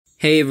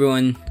Hey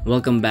everyone,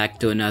 welcome back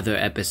to another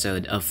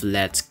episode of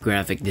Let's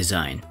Graphic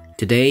Design.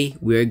 Today,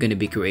 we're going to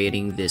be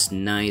creating this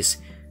nice,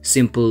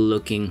 simple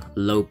looking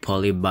low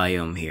poly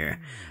biome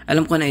here.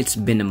 Alam ko na it's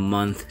been a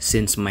month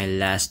since my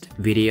last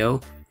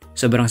video.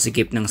 Sobrang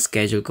sikip ng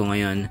schedule ko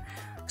ngayon.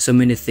 So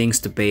many things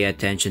to pay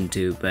attention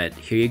to, but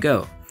here you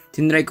go.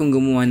 Tinry kong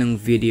gumawa ng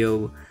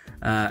video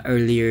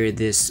earlier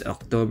this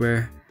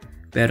October.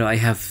 Pero I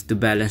have to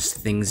balance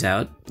things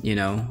out, you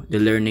know, the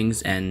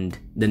learnings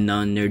and the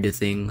non-nerdy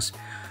things.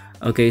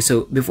 Okay,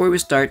 so before we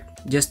start,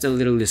 just a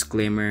little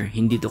disclaimer,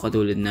 hindi to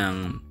katulad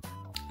ng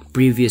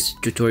previous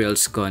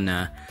tutorials ko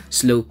na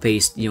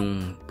slow-paced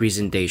yung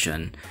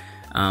presentation.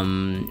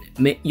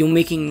 Yung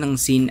making ng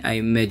scene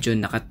ay medyo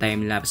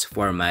naka-time-lapse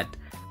format,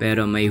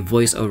 pero may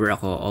voice-over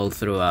ako all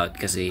throughout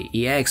kasi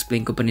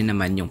i-explain ko pa rin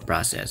naman yung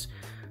process.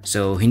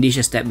 So, hindi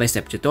siya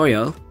step-by-step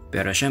tutorial,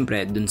 pero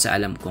syempre, dun sa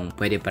alam kong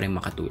pwede pa rin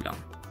makatulong.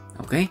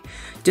 Okay?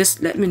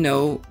 Just let me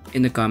know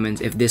in the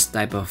comments if this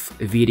type of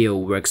video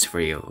works for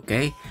you,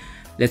 okay?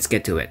 Let's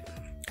get to it.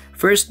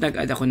 First,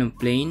 nag-add ako ng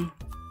plane.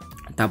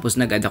 Tapos,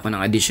 nag-add ako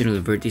ng additional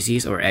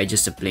vertices or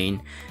edges sa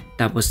plane.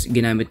 Tapos,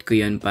 ginamit ko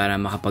yun para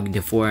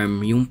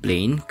makapag-deform yung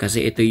plane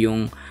kasi ito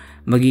yung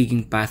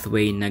magiging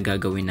pathway na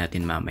gagawin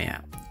natin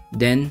mamaya.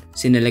 Then,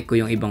 sinelect ko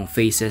yung ibang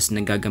faces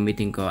na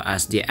gagamitin ko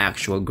as the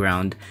actual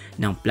ground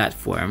ng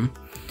platform.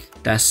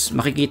 Tapos,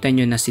 makikita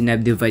nyo na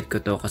sinabdivide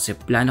ko to kasi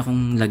plano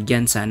kong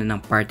lagyan sana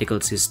ng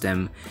particle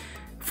system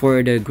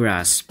for the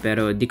grass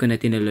pero di ko na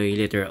tinuloy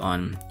later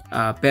on.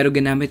 Pero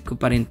ginamit ko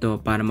pa rin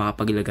to para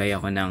makapaglagay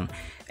ako ng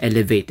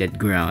elevated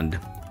ground,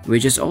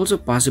 which is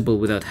also possible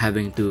without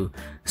having to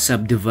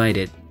subdivide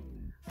it.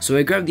 So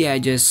I grabbed the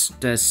edges,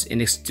 tas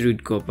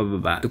in-extrude ko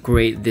pababa to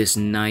create this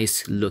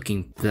nice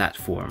looking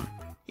platform.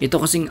 Ito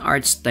kasing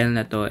art style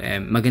na to,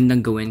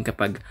 magandang gawin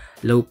kapag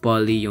low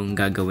poly yung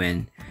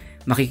gagawin.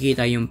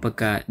 Makikita yung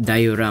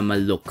pagka-diorama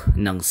look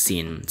ng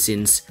scene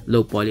since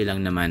low poly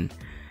lang naman.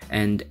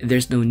 And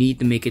there's no need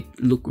to make it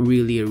look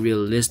really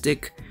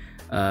realistic.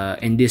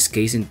 In this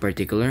case in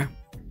particular.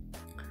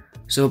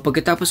 So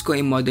pagkatapos ko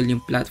i-model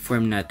yung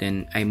platform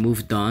natin, I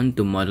moved on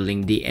to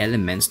modeling the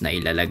elements na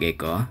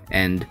ilalagay ko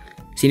and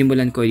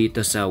sinimulan ko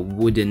dito sa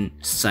wooden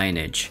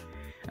signage.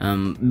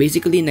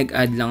 Basically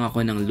nag-add lang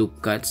ako ng loop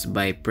cuts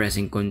by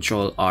pressing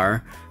Ctrl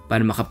R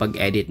para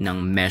makapag-edit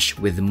ng mesh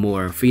with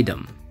more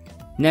freedom.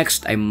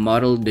 Next, I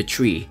modeled the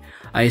tree.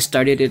 I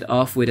started it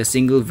off with a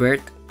single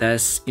vert,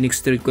 tas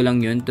in-extrude ko lang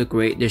yun to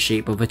create the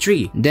shape of a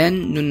tree.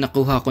 Then, nung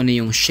nakuha ko na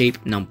yung shape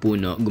ng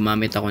puno,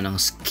 gumamit ako ng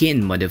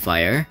skin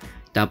modifier.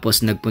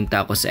 Tapos,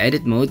 nagpunta ako sa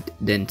edit mode,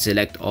 then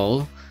select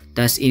all.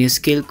 Tas,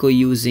 in-scale ko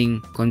using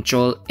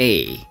Ctrl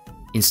A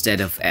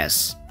instead of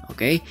S.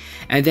 Okay?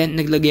 And then,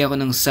 naglagay ako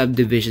ng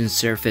subdivision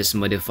surface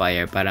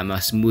modifier para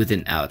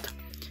ma-smoothen out.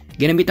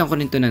 Ginamitan ko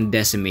rin to ng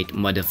decimate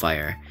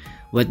modifier.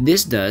 What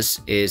this does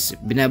is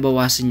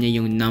binabawasan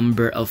niya yung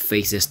number of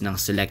faces ng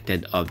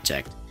selected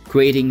object,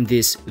 creating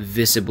these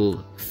visible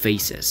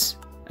faces.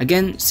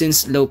 Again,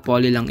 since low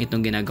poly lang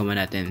itong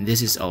ginagawa natin, this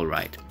is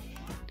alright.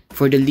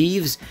 For the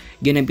leaves,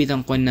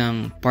 ginapitan ko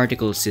ng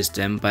particle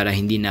system para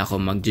hindi na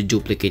ako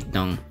mag-duplicate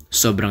ng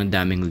sobrang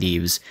daming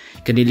leaves.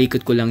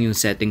 Kanilikot ko lang yung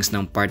settings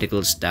ng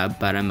particles tab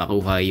para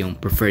makuha yung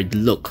preferred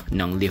look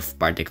ng leaf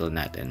particle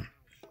natin.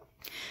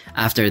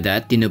 After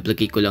that,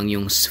 dinuplicate ko lang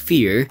yung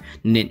sphere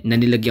na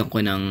nilagyan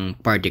ko ng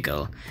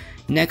particle.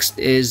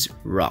 Next is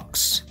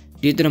rocks.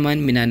 Dito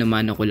naman,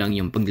 minano-mano ko lang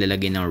yung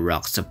paglalagay ng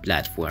rocks sa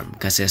platform.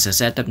 Kasi sa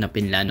setup na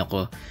pinlano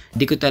ko,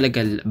 di ko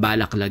talaga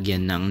balak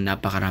lagyan ng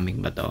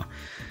napakaraming bato.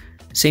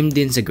 Same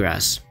din sa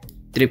grass.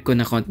 Trip ko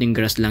na konting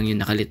grass lang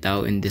yung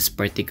nakalitaw in this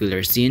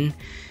particular scene.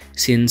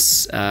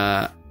 Since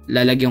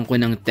lalagyan ko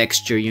ng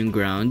texture yung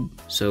ground.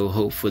 So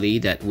hopefully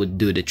that would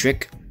do the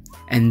trick.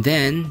 And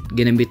then,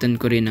 ginamitan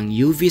ko rin ng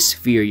UV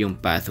sphere yung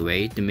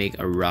pathway to make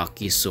a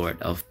rocky sort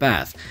of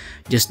path.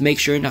 Just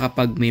make sure na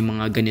kapag may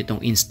mga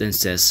ganitong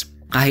instances,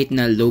 kahit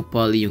na low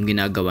poly yung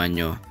ginagawa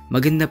nyo,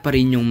 maganda pa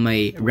rin yung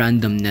may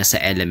randomness sa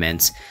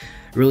elements.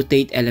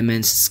 Rotate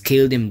elements,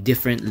 scale them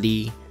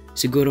differently.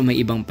 Siguro may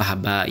ibang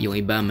pahaba, yung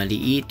iba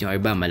maliit, yung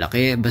iba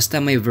malaki, basta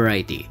may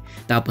variety.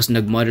 Tapos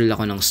nag-model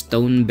ako ng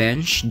stone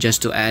bench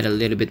just to add a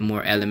little bit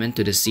more element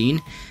to the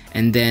scene.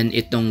 And then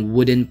itong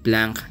wooden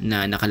plank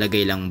na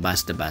nakalagay lang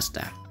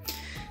basta-basta.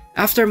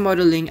 After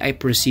modeling, I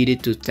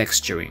proceeded to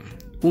texturing.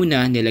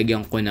 Una,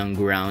 nilagyan ko ng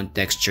ground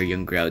texture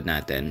yung ground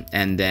natin.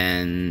 And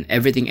then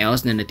everything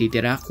else na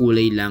natitira,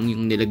 kulay lang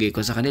yung nilagay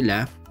ko sa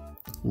kanila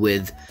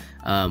with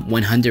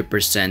 100%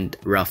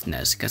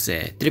 roughness.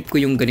 Kasi trip ko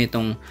yung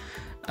ganitong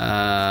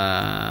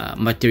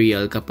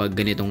material kapag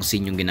ganitong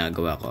scene yung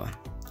ginagawa ko.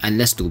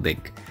 Unless too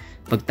big.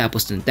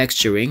 Pagtapos ng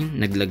texturing,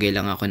 naglagay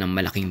lang ako ng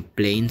malaking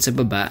plane sa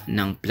baba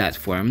ng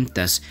platform,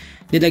 tas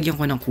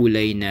nilagyan ko ng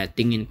kulay na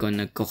tingin ko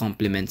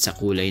nagko-complement sa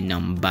kulay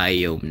ng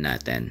biome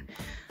natin.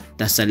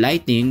 Tas sa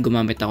lighting,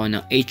 gumamit ako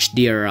ng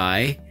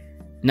HDRI.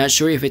 Not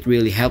sure if it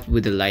really helped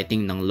with the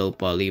lighting ng low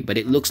poly, but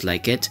it looks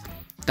like it.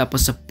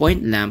 Tapos sa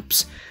point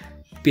lamps,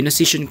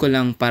 Pinosisyon ko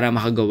lang para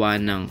makagawa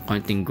ng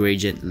konting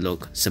gradient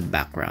look sa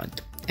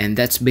background. And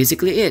that's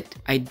basically it.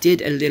 I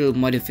did a little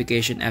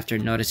modification after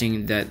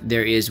noticing that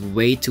there is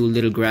way too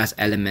little grass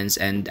elements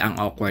and ang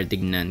awkward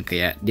tignan,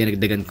 kaya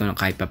dinagdagan ko ng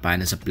kahit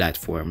papano sa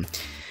platform.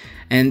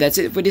 And that's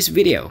it for this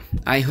video.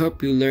 I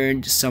hope you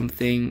learned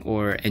something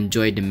or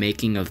enjoyed the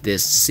making of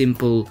this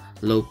simple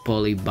low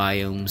poly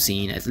biome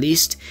scene at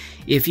least.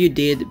 If you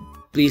did,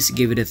 please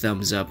give it a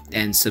thumbs up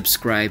and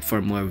subscribe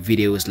for more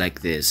videos like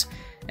this.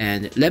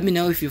 And let me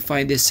know if you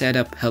find this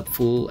setup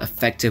helpful,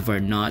 effective or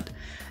not.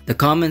 The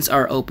comments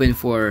are open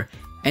for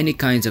any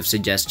kinds of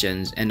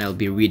suggestions and I'll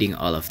be reading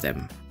all of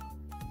them.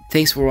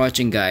 Thanks for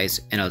watching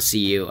guys, and I'll see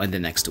you on the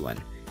next one.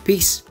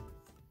 Peace!